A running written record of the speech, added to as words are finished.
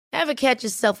Ever catch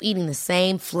yourself eating the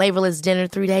same flavorless dinner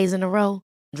 3 days in a row?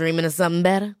 Dreaming of something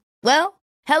better? Well,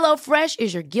 HelloFresh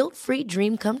is your guilt-free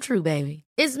dream come true, baby.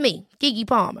 It's me, Keke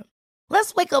Palmer.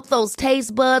 Let's wake up those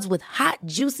taste buds with hot,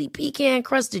 juicy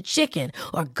pecan-crusted chicken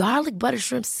or garlic butter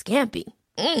shrimp scampi.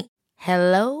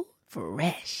 Hello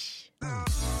Fresh.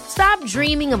 Stop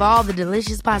dreaming of all the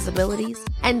delicious possibilities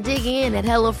and dig in at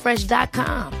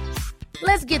HelloFresh.com.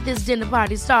 Let's get this dinner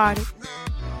party started.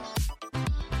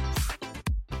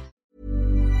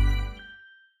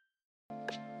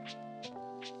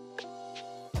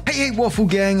 Hey, Waffle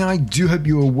Gang, I do hope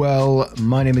you are well.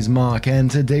 My name is Mark,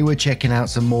 and today we're checking out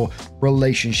some more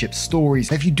relationship stories.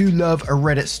 If you do love a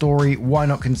Reddit story, why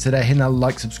not consider hitting that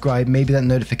like, subscribe, maybe that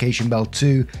notification bell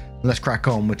too. Let's crack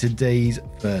on with today's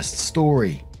first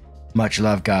story. Much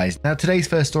love, guys. Now, today's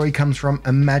first story comes from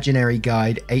Imaginary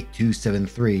Guide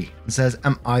 8273 and says,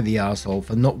 "Am I the asshole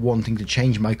for not wanting to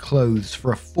change my clothes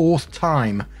for a fourth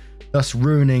time, thus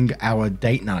ruining our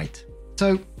date night?"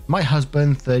 So, my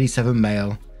husband, 37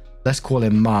 male, let's call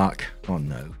him Mark, oh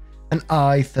no, and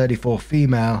I, 34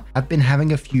 female, have been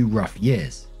having a few rough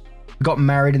years. We got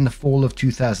married in the fall of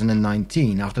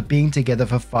 2019 after being together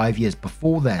for 5 years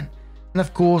before then, and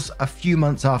of course, a few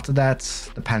months after that,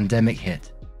 the pandemic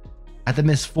hit. I had the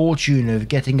misfortune of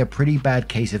getting a pretty bad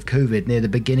case of COVID near the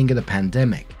beginning of the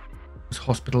pandemic. I was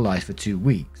hospitalized for 2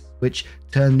 weeks, which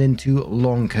turned into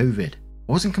long COVID.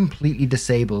 I wasn't completely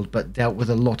disabled, but dealt with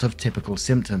a lot of typical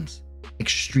symptoms: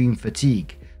 extreme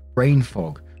fatigue, brain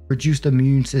fog, reduced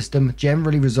immune system,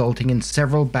 generally resulting in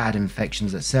several bad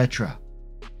infections, etc.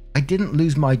 I didn't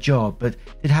lose my job, but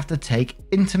did have to take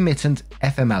intermittent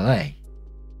FMLA,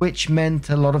 which meant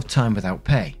a lot of time without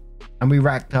pay, and we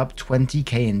racked up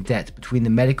 20k in debt between the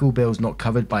medical bills not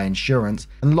covered by insurance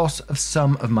and loss of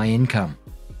some of my income.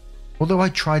 Although I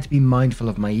tried to be mindful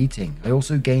of my eating, I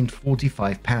also gained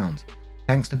 45 pounds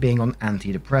thanks to being on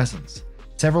antidepressants,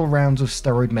 several rounds of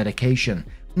steroid medication,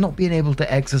 and not being able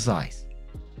to exercise.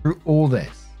 Through all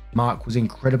this, Mark was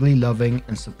incredibly loving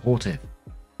and supportive.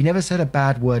 He never said a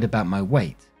bad word about my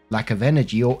weight, lack of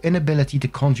energy, or inability to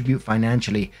contribute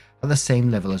financially at the same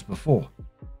level as before.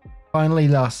 Finally,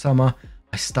 last summer,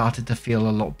 I started to feel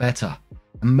a lot better,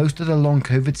 and most of the long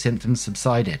COVID symptoms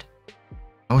subsided.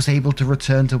 I was able to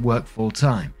return to work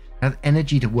full-time and had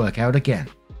energy to work out again.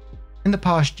 In the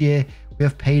past year, we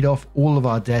have paid off all of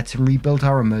our debt and rebuilt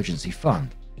our emergency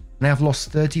fund, and I have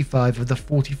lost 35 of the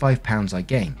 45 pounds I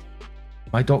gained.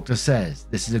 My doctor says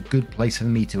this is a good place for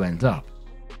me to end up.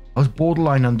 I was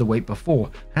borderline underweight before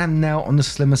and am now on the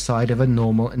slimmer side of a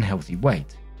normal and healthy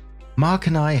weight. Mark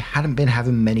and I hadn't been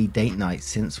having many date nights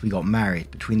since we got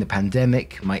married, between the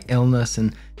pandemic, my illness,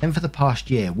 and then for the past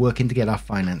year working to get our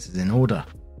finances in order.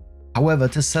 However,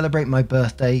 to celebrate my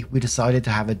birthday, we decided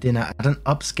to have a dinner at an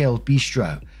upscale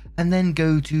bistro and then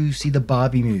go to see the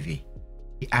Barbie movie.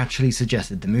 He actually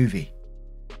suggested the movie.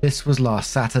 This was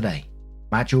last Saturday.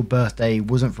 My actual birthday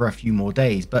wasn't for a few more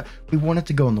days, but we wanted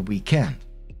to go on the weekend.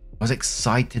 I was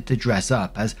excited to dress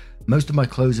up, as most of my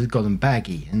clothes had gotten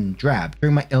baggy and drab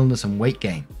during my illness and weight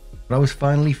gain, but I was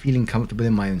finally feeling comfortable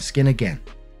in my own skin again.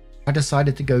 I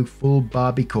decided to go full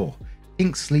Barbiecore: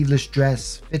 pink sleeveless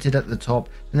dress, fitted at the top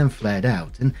and then flared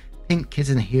out, and pink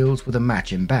kitten heels with a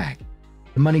matching bag.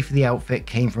 The money for the outfit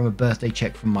came from a birthday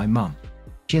check from my mum.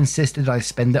 She insisted I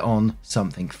spend it on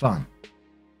something fun.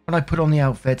 When I put on the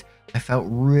outfit, I felt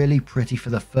really pretty for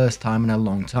the first time in a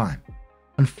long time.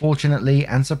 Unfortunately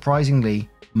and surprisingly,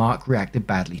 Mark reacted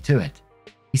badly to it.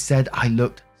 He said I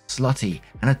looked slutty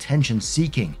and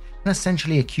attention-seeking, and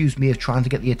essentially accused me of trying to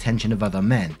get the attention of other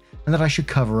men, and that I should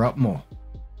cover up more.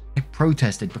 I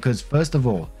protested because, first of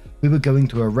all, we were going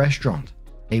to a restaurant,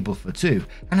 table for two,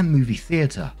 and a movie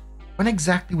theatre. When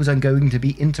exactly was I going to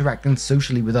be interacting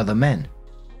socially with other men?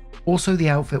 Also, the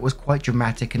outfit was quite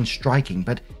dramatic and striking,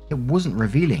 but it wasn't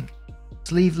revealing.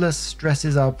 Sleeveless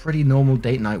dresses are pretty normal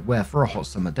date night wear for a hot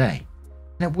summer day,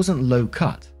 and it wasn't low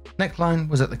cut. Neckline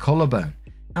was at the collarbone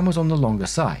and was on the longer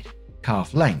side,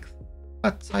 calf length.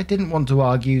 But I didn't want to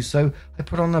argue, so I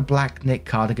put on a black knit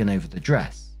cardigan over the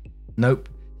dress. Nope,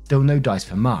 still no dice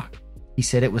for Mark. He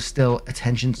said it was still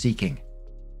attention-seeking.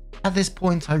 At this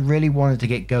point, I really wanted to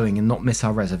get going and not miss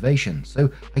our reservation,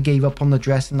 so I gave up on the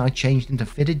dress and I changed into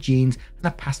fitted jeans and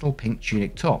a pastel pink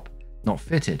tunic top, not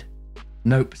fitted.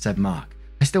 Nope, said Mark.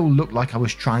 I still looked like I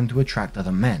was trying to attract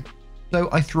other men, so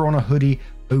I threw on a hoodie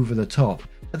over the top,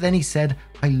 but then he said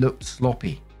I looked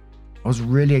sloppy. I was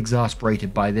really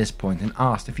exasperated by this point and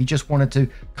asked if he just wanted to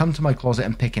come to my closet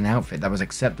and pick an outfit that was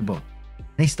acceptable.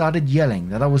 And he started yelling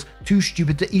that I was too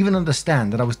stupid to even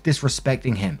understand that I was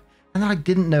disrespecting him and that I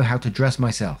didn't know how to dress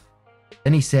myself.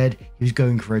 Then he said he was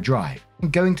going for a drive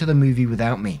and going to the movie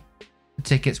without me. The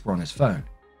tickets were on his phone.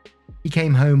 He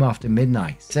came home after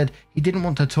midnight, said he didn't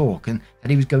want to talk and that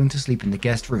he was going to sleep in the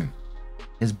guest room. He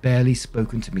has barely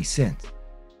spoken to me since.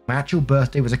 My actual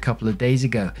birthday was a couple of days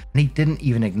ago and he didn't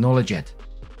even acknowledge it.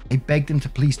 I begged him to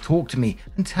please talk to me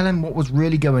and tell him what was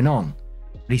really going on,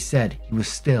 but he said he was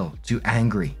still too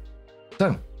angry.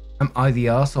 So, am I the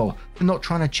arsehole for not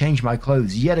trying to change my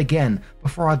clothes yet again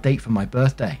before our date for my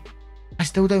birthday? I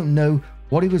still don't know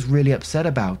what he was really upset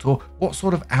about or what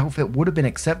sort of outfit would have been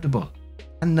acceptable.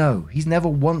 And no, he's never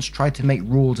once tried to make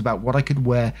rules about what I could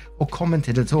wear or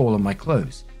commented at all on my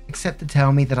clothes, except to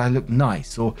tell me that I look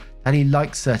nice or that he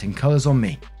likes certain colours on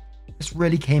me. This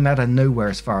really came out of nowhere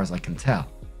as far as I can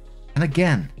tell. And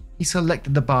again, he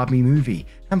selected the Barbie movie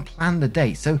and planned the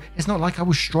date, so it's not like I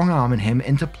was strong-arming him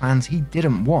into plans he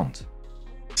didn't want.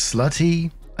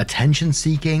 Slutty,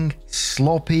 attention-seeking,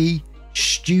 sloppy,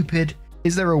 stupid.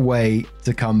 Is there a way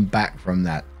to come back from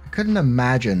that? I couldn't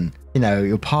imagine,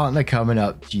 your partner coming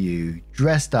up to you,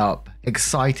 dressed up,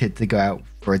 excited to go out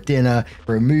for a dinner,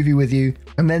 for a movie with you,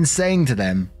 and then saying to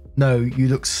them, no, you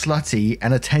look slutty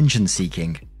and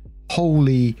attention-seeking.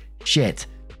 Holy shit.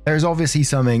 There's obviously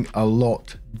something a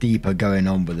lot deeper going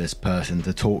on with this person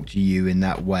to talk to you in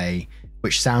that way,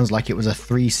 which sounds like it was a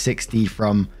 360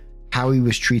 from how he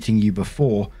was treating you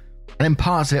before. And in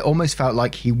parts of it almost felt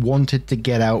like he wanted to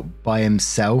get out by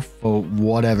himself for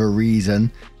whatever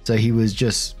reason. So he was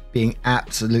just being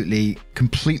absolutely,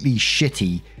 completely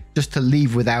shitty just to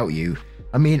leave without you.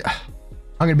 I mean,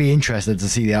 I'm going to be interested to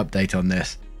see the update on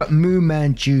this. But Moon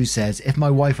Man Jew says, if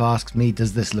my wife asks me,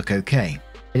 does this look okay?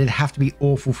 It'd have to be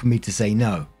awful for me to say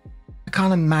no. I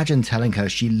can't imagine telling her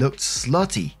she looked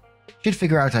slutty. She'd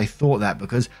figure out I thought that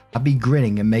because I'd be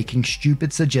grinning and making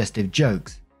stupid suggestive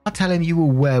jokes. I'll tell him you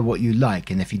will wear what you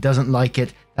like, and if he doesn't like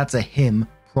it, that's a him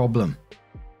problem.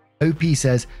 OP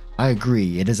says, I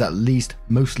agree, it is at least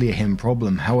mostly a him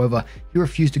problem. However, he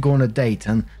refused to go on a date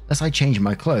unless I changed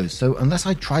my clothes, so unless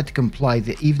I tried to comply,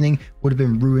 the evening would have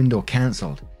been ruined or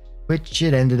cancelled, which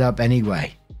it ended up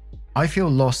anyway. I feel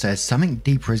Lost says something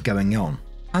deeper is going on.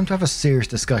 Time to have a serious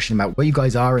discussion about where you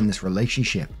guys are in this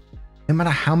relationship. No matter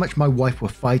how much my wife were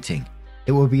fighting,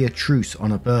 it will be a truce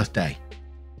on her birthday.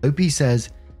 OP says,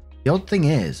 the odd thing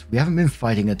is, we haven't been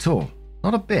fighting at all.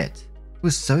 Not a bit. He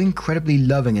was so incredibly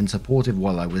loving and supportive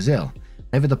while I was ill.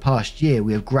 Over the past year,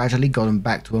 we have gradually gotten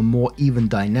back to a more even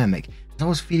dynamic as I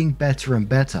was feeling better and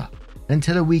better. And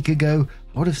until a week ago,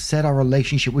 I would have said our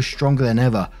relationship was stronger than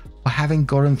ever for having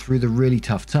gotten through the really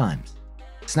tough times.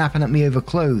 Snapping at me over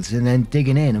clothes and then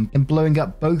digging in and blowing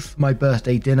up both my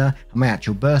birthday dinner and my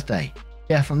actual birthday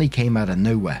definitely came out of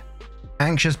nowhere.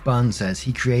 Anxious Bun says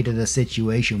he created a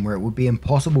situation where it would be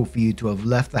impossible for you to have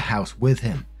left the house with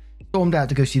him. Stormed out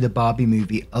to go see the Barbie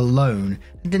movie alone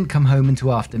and didn't come home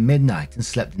until after midnight and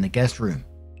slept in the guest room.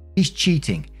 He's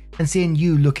cheating, and seeing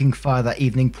you looking fire that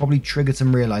evening probably triggered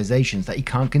some realizations that he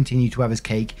can't continue to have his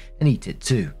cake and eat it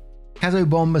too. Kazo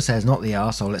Bomber says, not the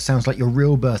arsehole, it sounds like your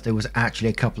real birthday was actually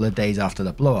a couple of days after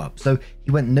the blow up, so he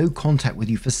went no contact with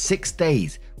you for 6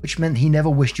 days, which meant he never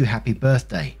wished you happy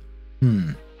birthday.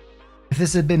 If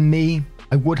this had been me,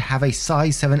 I would have a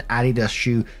size 7 Adidas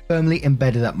shoe firmly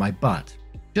embedded up my butt.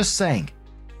 Just saying.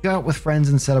 Go out with friends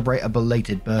and celebrate a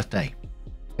belated birthday.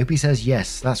 Opie says,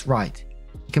 yes, that's right.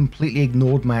 He completely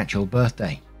ignored my actual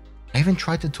birthday. I even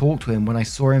tried to talk to him when I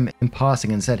saw him in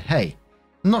passing and said, hey,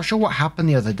 I'm not sure what happened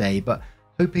the other day, but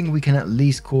hoping we can at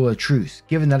least call a truce,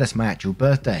 given that it's my actual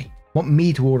birthday. Want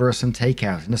me to order us some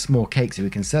takeout and a small cake so we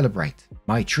can celebrate.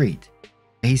 My treat.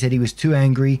 He said he was too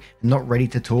angry and not ready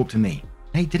to talk to me.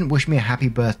 And he didn't wish me a happy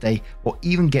birthday or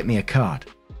even get me a card.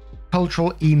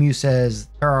 Cultural Emu says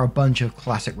there are a bunch of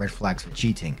classic red flags for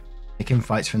cheating. Picking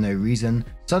fights for no reason,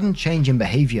 sudden change in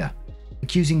behavior,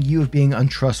 accusing you of being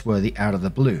untrustworthy out of the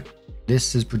blue.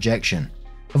 This is projection.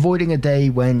 Avoiding a day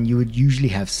when you would usually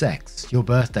have sex, your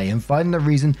birthday, and finding a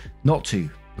reason not to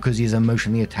because he is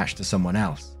emotionally attached to someone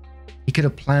else. He could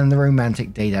have planned the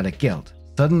romantic date out of guilt.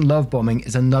 Sudden love bombing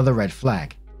is another red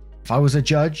flag. If I was a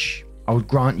judge, I would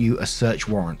grant you a search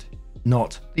warrant,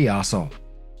 not the arsehole.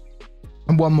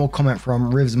 And one more comment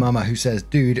from Riv's Mama who says,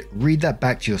 dude, read that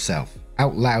back to yourself,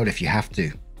 out loud if you have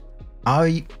to. Are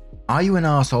you an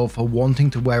arsehole for wanting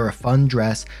to wear a fun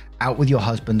dress out with your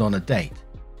husband on a date?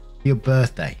 For your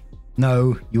birthday?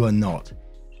 No, you are not.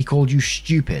 He called you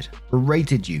stupid,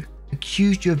 berated you,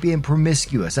 accused you of being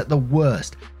promiscuous at the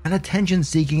worst, and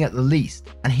attention-seeking at the least,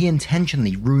 and he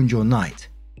intentionally ruined your night.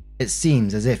 It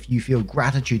seems as if you feel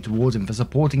gratitude towards him for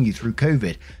supporting you through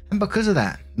COVID, and because of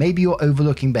that, maybe you're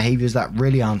overlooking behaviors that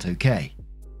really aren't okay.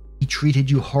 He treated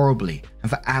you horribly,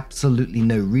 and for absolutely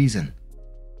no reason.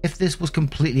 If this was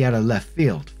completely out of left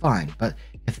field, fine, but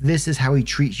if this is how he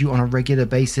treats you on a regular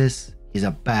basis, he's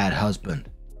a bad husband.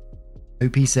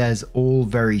 OP says, all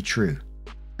very true.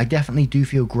 I definitely do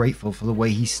feel grateful for the way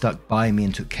he stuck by me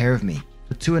and took care of me,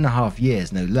 for 2.5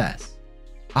 years no less,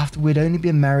 after we'd only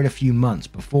been married a few months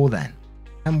before then,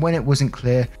 and when it wasn't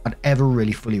clear I'd ever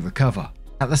really fully recover.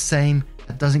 At the same,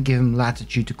 that doesn't give him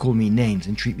latitude to call me names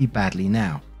and treat me badly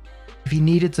now. If he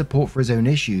needed support for his own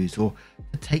issues, or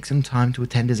to take some time to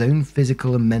attend his own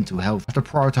physical and mental health after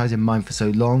prioritizing mine for so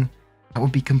long, that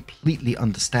would be completely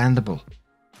understandable.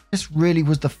 This really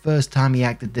was the first time he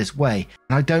acted this way,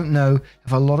 and I don't know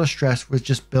if a lot of stress was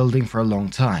just building for a long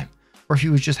time, or if he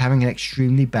was just having an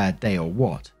extremely bad day or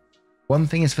what. One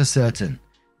thing is for certain,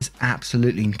 this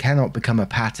absolutely cannot become a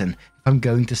pattern if I'm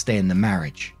going to stay in the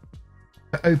marriage.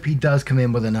 But OP does come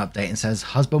in with an update and says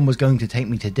husband was going to take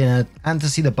me to dinner and to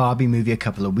see the Barbie movie a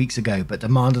couple of weeks ago, but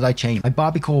demanded I change my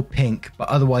Barbie core pink but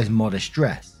otherwise modest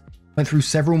dress. Went through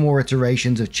several more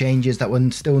iterations of changes that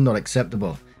were still not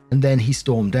acceptable, and then he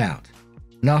stormed out.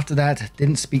 And after that,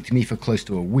 didn't speak to me for close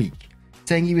to a week,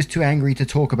 saying he was too angry to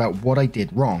talk about what I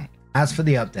did wrong. As for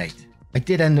the update, I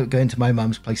did end up going to my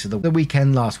mum's place for the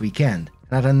weekend last weekend,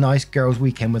 and had a nice girls'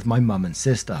 weekend with my mum and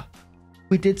sister.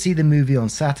 We did see the movie on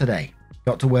Saturday.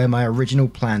 Got to wear my original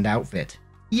planned outfit.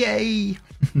 Yay!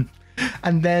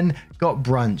 And then got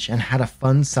brunch and had a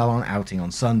fun salon outing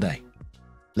on Sunday.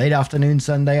 Late afternoon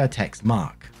Sunday, I text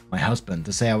Mark, my husband,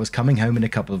 to say I was coming home in a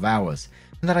couple of hours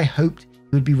and that I hoped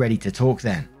he would be ready to talk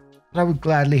then. That I would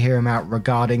gladly hear him out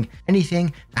regarding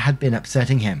anything that had been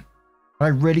upsetting him. But I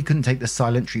really couldn't take the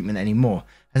silent treatment anymore,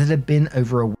 as it had been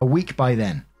over a week by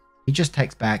then. He just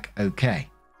texted back, okay.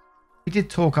 We did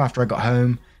talk after I got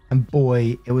home, and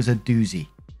boy, it was a doozy.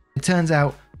 It turns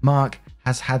out Mark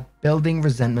has had building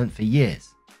resentment for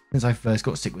years, since I first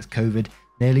got sick with COVID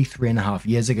nearly 3.5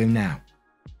 years ago now.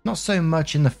 Not so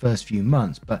much in the first few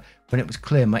months, but when it was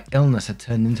clear my illness had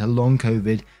turned into long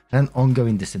COVID and an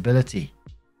ongoing disability.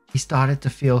 He started to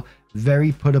feel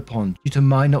very put upon due to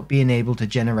my not being able to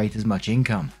generate as much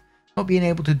income, not being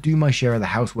able to do my share of the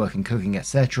housework and cooking,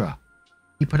 etc.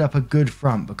 He put up a good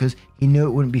front because he knew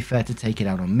it wouldn't be fair to take it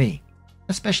out on me,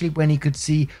 especially when he could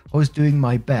see I was doing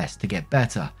my best to get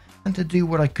better and to do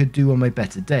what I could do on my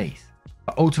better days.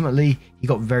 But ultimately, he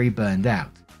got very burned out,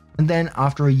 and then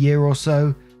after a year or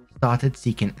so, started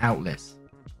seeking outlets,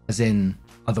 as in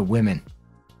other women.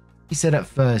 He said at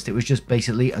first it was just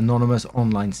basically anonymous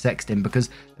online sexting because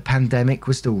the pandemic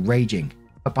was still raging,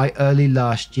 but by early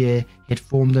last year he had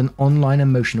formed an online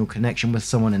emotional connection with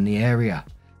someone in the area,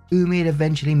 whom he had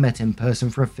eventually met in person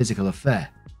for a physical affair.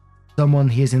 Someone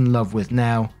he is in love with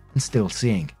now and still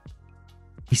seeing.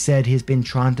 He said he has been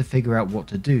trying to figure out what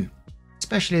to do,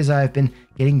 especially as I have been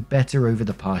getting better over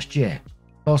the past year,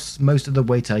 lost most of the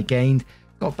weight I gained,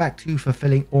 got back to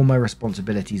fulfilling all my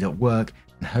responsibilities at work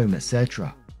and home,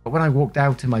 etc. But when I walked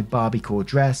out in my Barbie core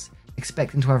dress,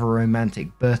 expecting to have a romantic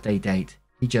birthday date,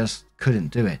 he just couldn't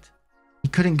do it. He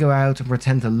couldn't go out and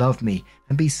pretend to love me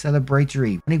and be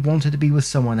celebratory when he wanted to be with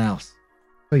someone else.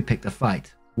 So he picked a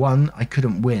fight, one I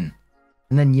couldn't win.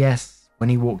 And then yes, when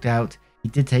he walked out, he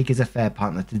did take his affair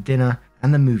partner to dinner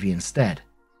and the movie instead.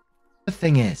 The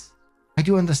thing is, I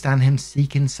do understand him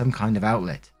seeking some kind of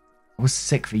outlet. I was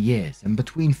sick for years, and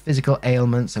between physical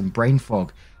ailments and brain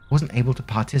fog, I wasn't able to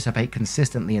participate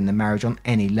consistently in the marriage on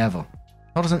any level,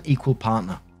 not as an equal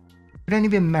partner. We'd only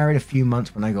been married a few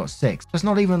months when I got sick, so it's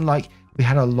not even like we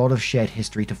had a lot of shared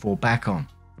history to fall back on.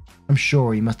 I'm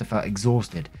sure he must have felt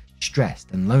exhausted, stressed,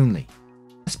 and lonely,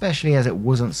 especially as it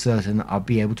wasn't certain I'd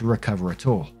be able to recover at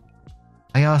all.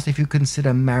 I asked if he would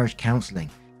consider marriage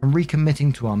counselling and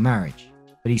recommitting to our marriage,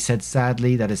 but he said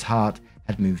sadly that his heart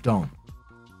had moved on.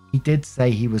 He did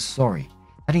say he was sorry,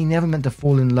 that he never meant to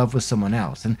fall in love with someone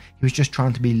else and he was just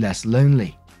trying to be less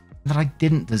lonely, and that I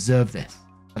didn't deserve this,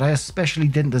 that I especially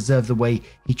didn't deserve the way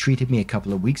he treated me a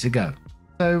couple of weeks ago.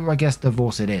 So I guess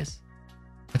divorce it is.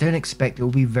 I don't expect it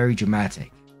will be very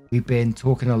dramatic. We've been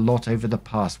talking a lot over the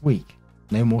past week,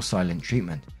 no more silent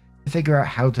treatment, to figure out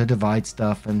how to divide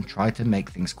stuff and try to make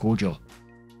things cordial.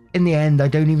 In the end, I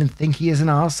don't even think he is an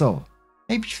arsehole.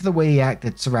 Maybe for the way he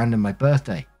acted surrounding my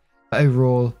birthday. But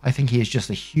overall, I think he is just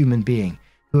a human being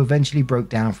who eventually broke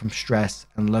down from stress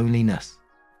and loneliness.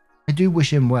 I do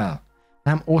wish him well,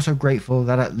 and I'm also grateful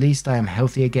that at least I am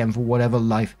healthy again for whatever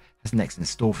life has next in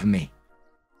store for me.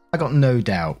 I got no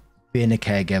doubt being a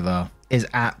caregiver is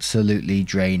absolutely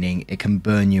draining. It can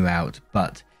burn you out,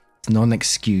 but it's not an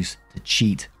excuse to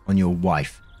cheat on your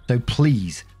wife. So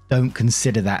please don't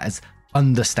consider that as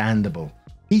understandable.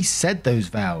 He said those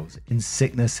vows in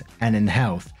sickness and in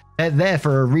health. They're there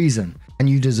for a reason, And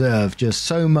you deserve just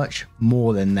so much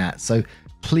more than that. So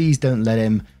please don't let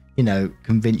him,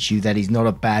 convince you that he's not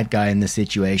a bad guy in the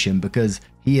situation, because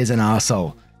he is an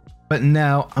arsehole. But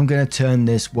now I'm going to turn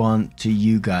this one to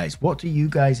you guys. What do you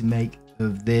guys make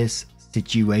of this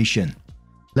situation?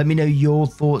 Let me know your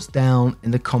thoughts down in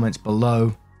the comments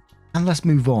below. And let's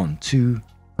move on to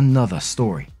another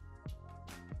story.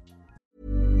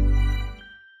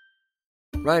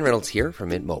 Ryan Reynolds here from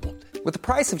Mint Mobile. With the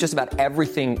price of just about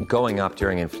everything going up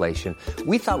during inflation,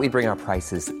 we thought we'd bring our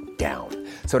prices down.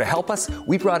 So to help us,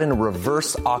 we brought in a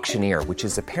reverse auctioneer, which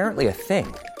is apparently a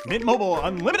thing. Mint Mobile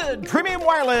Unlimited Premium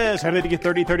Wireless. How to get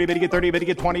 30, 30, bit to get 30, bit to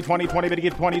get 20, 20, 20, bit to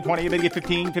get 20, 20, bit to get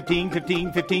 15, 15,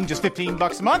 15, 15, just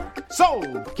 $15 a month?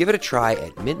 Sold! Give it a try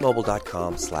at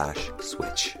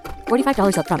mintmobile.com/switch.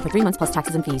 $45 up front for 3 months plus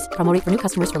taxes and fees. Promo rate for new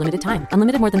customers for limited time.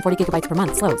 Unlimited more than 40 gigabytes per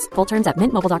month. Slows full terms at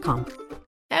mintmobile.com.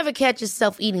 Ever catch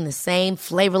yourself eating the same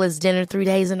flavorless dinner 3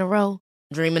 days in a row?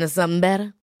 Dreaming of something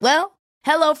better? Well,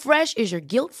 HelloFresh is your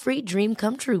guilt-free dream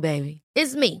come true, baby.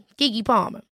 It's me, Keke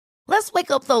Palmer. Let's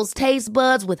wake up those taste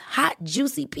buds with hot,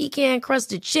 juicy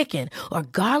pecan-crusted chicken or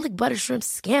garlic butter shrimp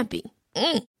scampi.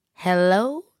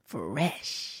 Hello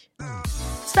Fresh.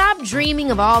 Stop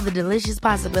dreaming of all the delicious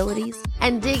possibilities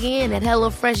and dig in at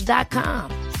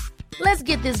HelloFresh.com. Let's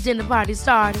get this dinner party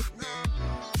started.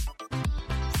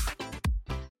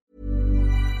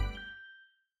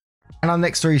 And our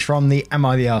next story is from the Am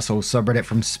I the Arsehole subreddit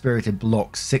from Spirited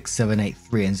Block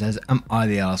 6783 and says, Am I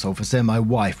the arsehole for saying my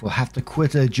wife will have to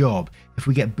quit her job if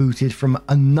we get booted from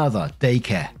another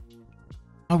daycare?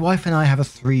 My wife and I have a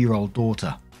 3-year-old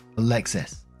daughter,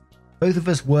 Alexis. Both of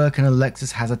us work and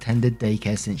Alexis has attended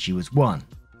daycare since she was 1.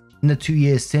 In the 2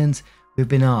 years since, we've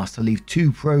been asked to leave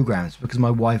 2 programs because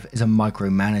my wife is a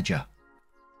micromanager.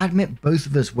 I admit both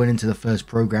of us went into the first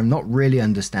program not really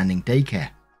understanding daycare.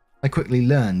 I quickly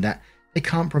learned that they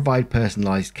can't provide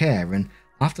personalized care, and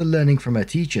after learning from her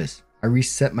teachers, I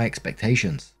reset my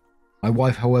expectations. My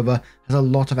wife, however, has a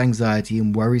lot of anxiety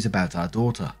and worries about our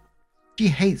daughter. She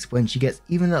hates when she gets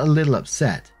even a little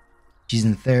upset. She's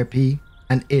in therapy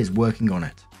and is working on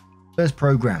it. First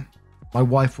program, my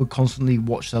wife would constantly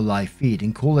watch the live feed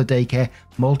and call the daycare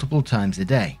multiple times a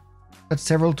day. Had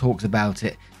several talks about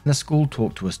it, and the school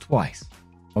talked to us twice.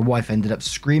 My wife ended up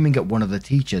screaming at one of the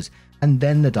teachers and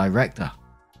then the director.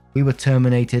 We were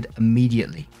terminated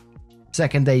immediately.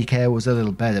 Second daycare was a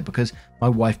little better because my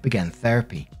wife began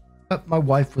therapy, but my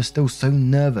wife was still so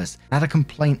nervous and had a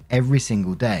complaint every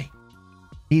single day.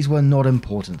 These were not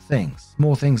important things,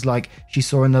 small things like she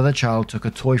saw another child took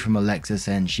a toy from Alexis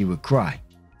and she would cry.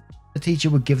 The teacher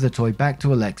would give the toy back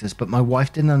to Alexis, but my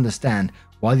wife didn't understand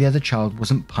why the other child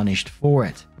wasn't punished for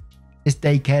it. This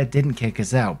daycare didn't kick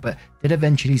us out, but did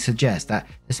eventually suggest that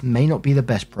this may not be the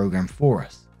best program for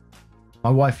us.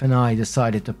 My wife and I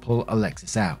decided to pull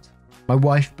Alexis out. My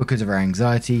wife because of her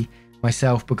anxiety,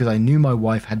 myself because I knew my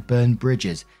wife had burned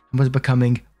bridges and was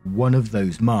becoming one of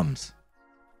those mums.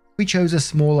 We chose a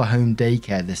smaller home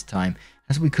daycare this time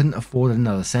as we couldn't afford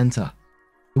another centre.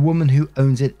 The woman who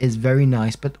owns it is very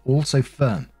nice but also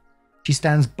firm. She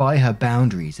stands by her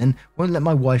boundaries and won't let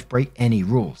my wife break any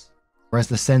rules. Whereas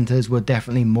the centres were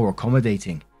definitely more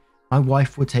accommodating. My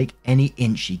wife would take any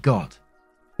inch she got.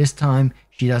 This time,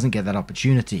 she doesn't get that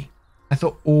opportunity. I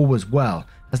thought all was well,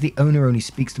 as the owner only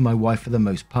speaks to my wife for the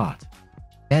most part.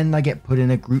 Then I get put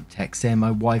in a group text saying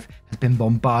my wife has been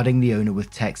bombarding the owner with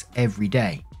texts every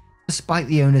day, despite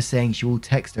the owner saying she will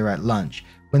text her at lunch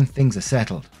when things are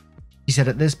settled. She said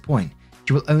at this point,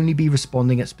 she will only be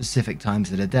responding at specific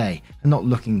times of the day and not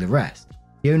looking the rest.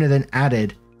 The owner then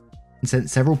added and sent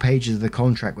several pages of the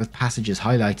contract with passages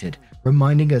highlighted,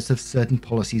 reminding us of certain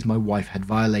policies my wife had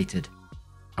violated.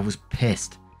 I was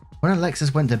pissed. When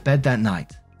Alexis went to bed that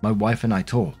night, my wife and I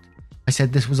talked. I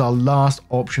said this was our last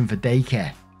option for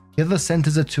daycare. The other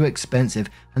centres are too expensive,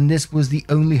 and this was the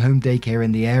only home daycare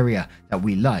in the area that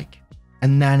we like. A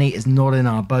nanny is not in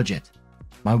our budget.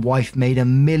 My wife made a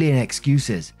million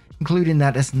excuses, including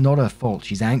that it's not her fault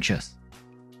she's anxious.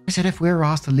 I said if we're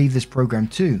asked to leave this program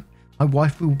too, my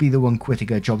wife will be the one quitting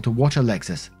her job to watch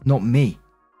Alexis, not me.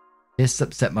 This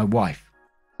upset my wife.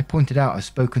 I pointed out I've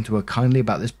spoken to her kindly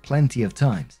about this plenty of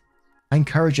times. I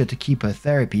encourage her to keep her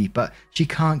therapy, but she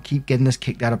can't keep getting us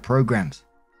kicked out of programs.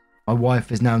 My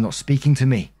wife is now not speaking to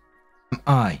me. Am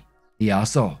I the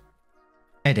arsehole?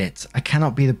 Edit. I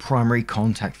cannot be the primary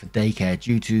contact for daycare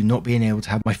due to not being able to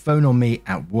have my phone on me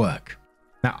at work.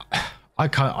 Now, I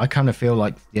kind of feel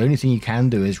like the only thing you can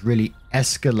do is really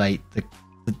escalate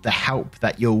the help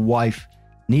that your wife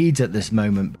needs at this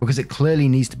moment, because it clearly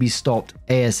needs to be stopped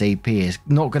ASAP. It's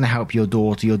not going to help your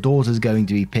daughter. Your daughter's going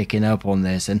to be picking up on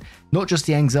this, and not just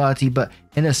the anxiety, but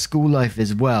in her school life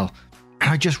as well.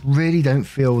 I just really don't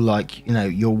feel like,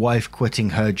 your wife quitting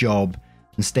her job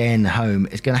and staying home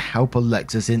is going to help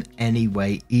Alexis in any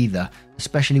way either,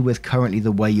 especially with currently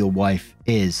the way your wife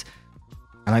is.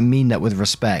 And I mean that with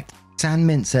respect.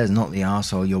 Sandmint says, not the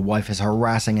arsehole, your wife is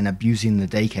harassing and abusing the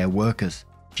daycare workers.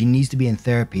 She needs to be in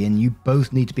therapy, and you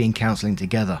both need to be in counseling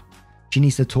together. She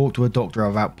needs to talk to a doctor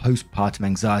about postpartum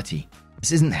anxiety.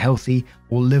 This isn't healthy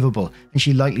or livable, and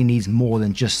she likely needs more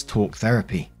than just talk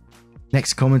therapy.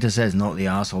 Next commenter says, not the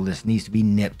arsehole, this needs to be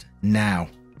nipped now.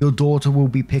 Your daughter will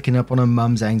be picking up on her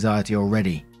mum's anxiety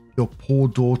already. Your poor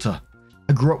daughter.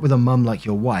 I grew up with a mum like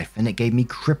your wife, and it gave me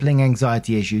crippling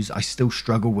anxiety issues I still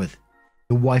struggle with.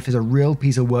 Your wife is a real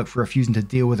piece of work for refusing to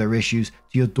deal with her issues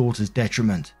to your daughter's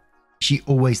detriment. She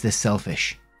always this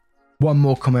selfish. One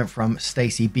more comment from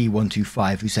Stacy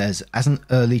B125, who says, as an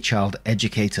early child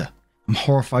educator, I'm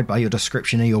horrified by your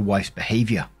description of your wife's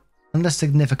behavior. Unless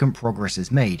significant progress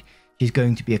is made, she's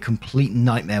going to be a complete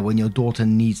nightmare when your daughter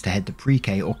needs to head to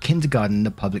pre-K or kindergarten in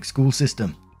the public school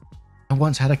system. I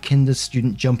once had a kinder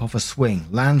student jump off a swing,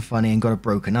 land funny, and got a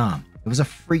broken arm. It was a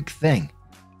freak thing.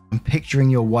 I'm picturing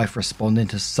your wife responding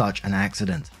to such an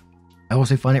accident. I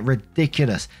also find it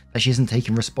ridiculous that she isn't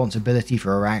taking responsibility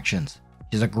for her actions.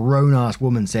 She's a grown-ass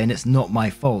woman saying it's not my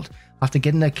fault after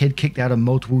getting her kid kicked out of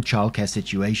multiple childcare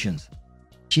situations.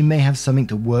 She may have something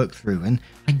to work through, and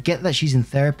I get that she's in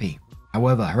therapy.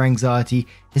 However, her anxiety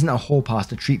isn't a hall pass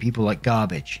to treat people like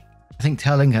garbage. I think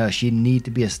telling her she'd need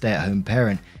to be a stay-at-home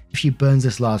parent if she burns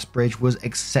this last bridge was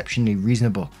exceptionally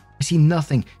reasonable. I see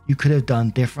nothing you could have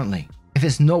done differently. If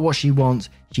it's not what she wants,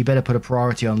 she better put a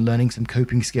priority on learning some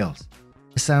coping skills.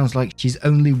 It sounds like she's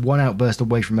only one outburst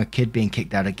away from her kid being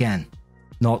kicked out again.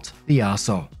 Not the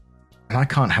arsehole. And I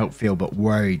can't help feel but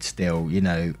worried still,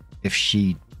 if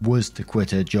she was to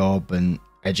quit her job and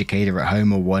educate her at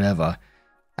home or whatever,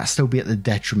 that'd still be at the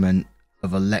detriment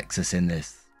of Alexis in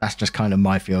this. That's just kind of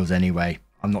my feels anyway.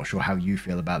 I'm not sure how you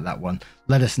feel about that one.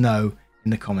 Let us know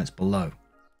in the comments below.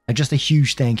 And just a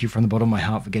huge thank you from the bottom of my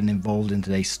heart for getting involved in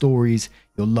today's stories.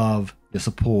 Your love, your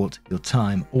support, your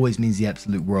time always means the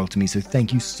absolute world to me. So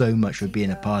thank you so much for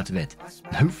being a part of it.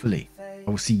 And hopefully I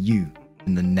will see you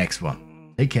in the next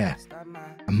one. Take care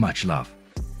and much love.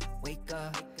 Wake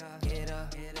up, get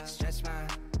up, stretch my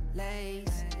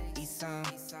legs, eat some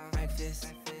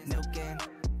breakfast, milk and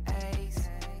eggs,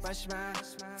 brush my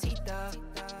teeth up,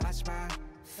 wash my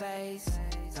face,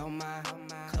 throw my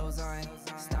clothes on,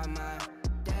 start my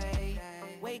day.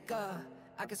 Wake up,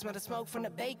 I can smell the smoke from the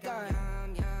bacon.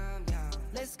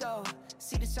 Let's go,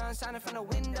 see the sun shining from the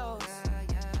windows.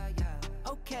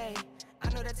 Okay, I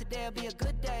know that today'll be a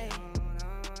good day.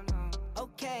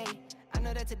 Okay, I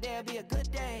know that today'll be a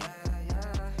good day.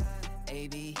 A,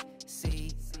 B,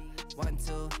 C, 1,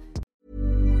 2.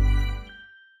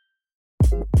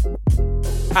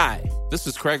 Hi, this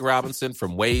is Craig Robinson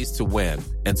from Ways to Win,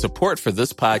 and support for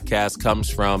this podcast comes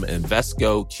from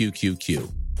Invesco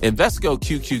QQQ. Invesco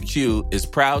QQQ is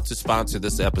proud to sponsor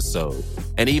this episode,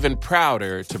 and even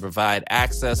prouder to provide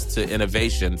access to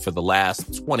innovation for the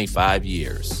last 25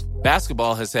 years.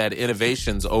 Basketball has had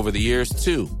innovations over the years,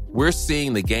 too. We're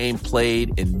seeing the game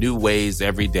played in new ways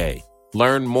every day.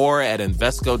 Learn more at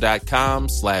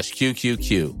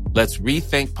Invesco.com/QQQ. Let's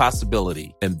rethink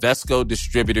possibility. Invesco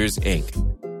Distributors, Inc.